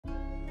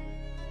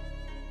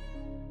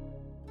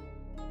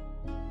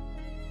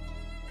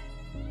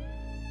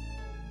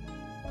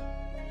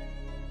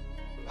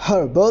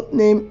Her birth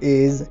name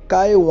is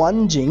Peng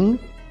Guan Ying.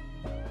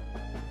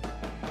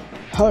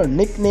 Her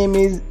nickname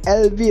is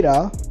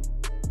Elvira.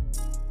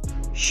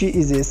 She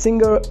is a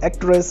singer,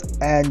 actress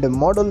and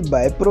model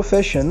by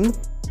profession.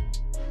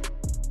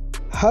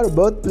 Her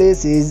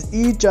birthplace is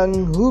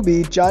Yicheng,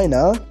 Hubei,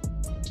 China.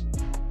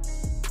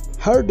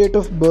 Her date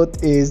of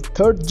birth is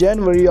 3rd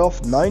January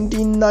of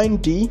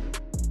 1990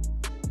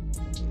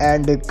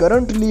 and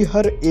currently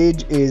her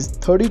age is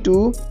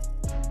 32.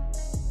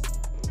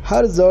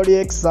 Her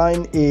zodiac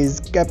sign is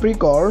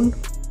Capricorn.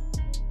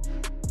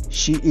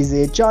 She is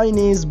a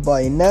Chinese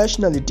by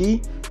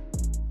nationality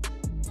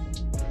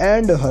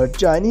and her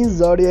Chinese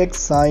zodiac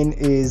sign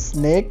is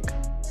Snake.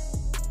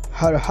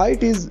 Her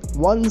height is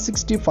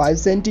 165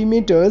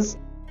 centimeters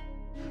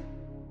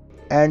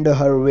and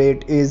her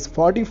weight is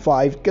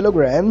 45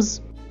 kilograms.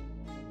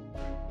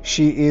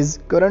 She is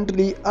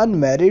currently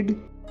unmarried.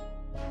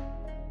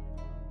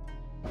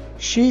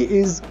 She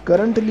is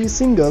currently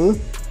single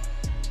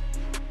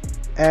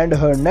and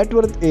her net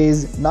worth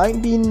is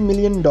 $19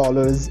 million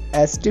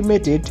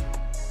estimated.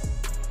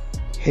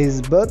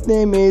 His birth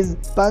name is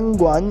Peng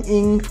Guan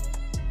Ying.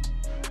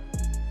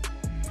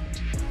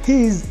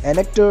 He is an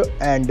actor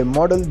and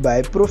model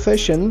by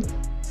profession.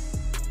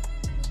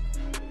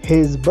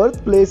 His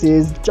birthplace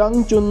is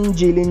Changchun,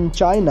 Jilin,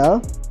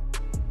 China.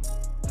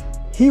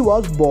 He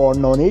was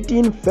born on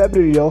 18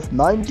 February of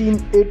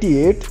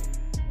 1988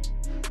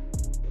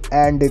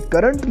 and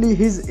currently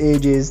his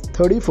age is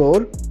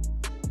 34.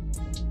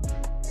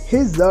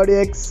 His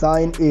zodiac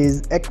sign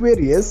is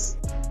Aquarius.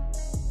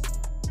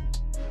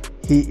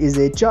 He is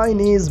a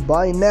Chinese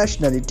by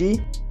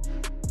nationality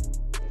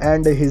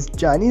and his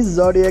Chinese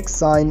zodiac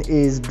sign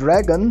is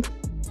Dragon.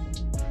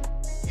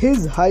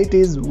 His height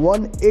is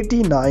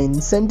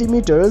 189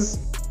 centimeters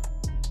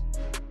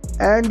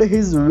and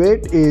his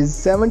weight is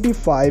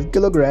 75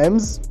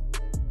 kilograms.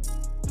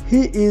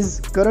 He is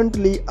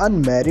currently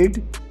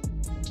unmarried.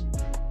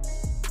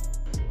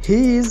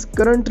 He is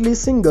currently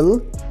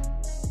single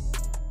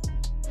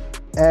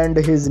and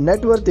his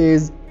net worth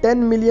is $10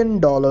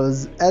 million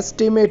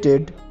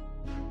estimated.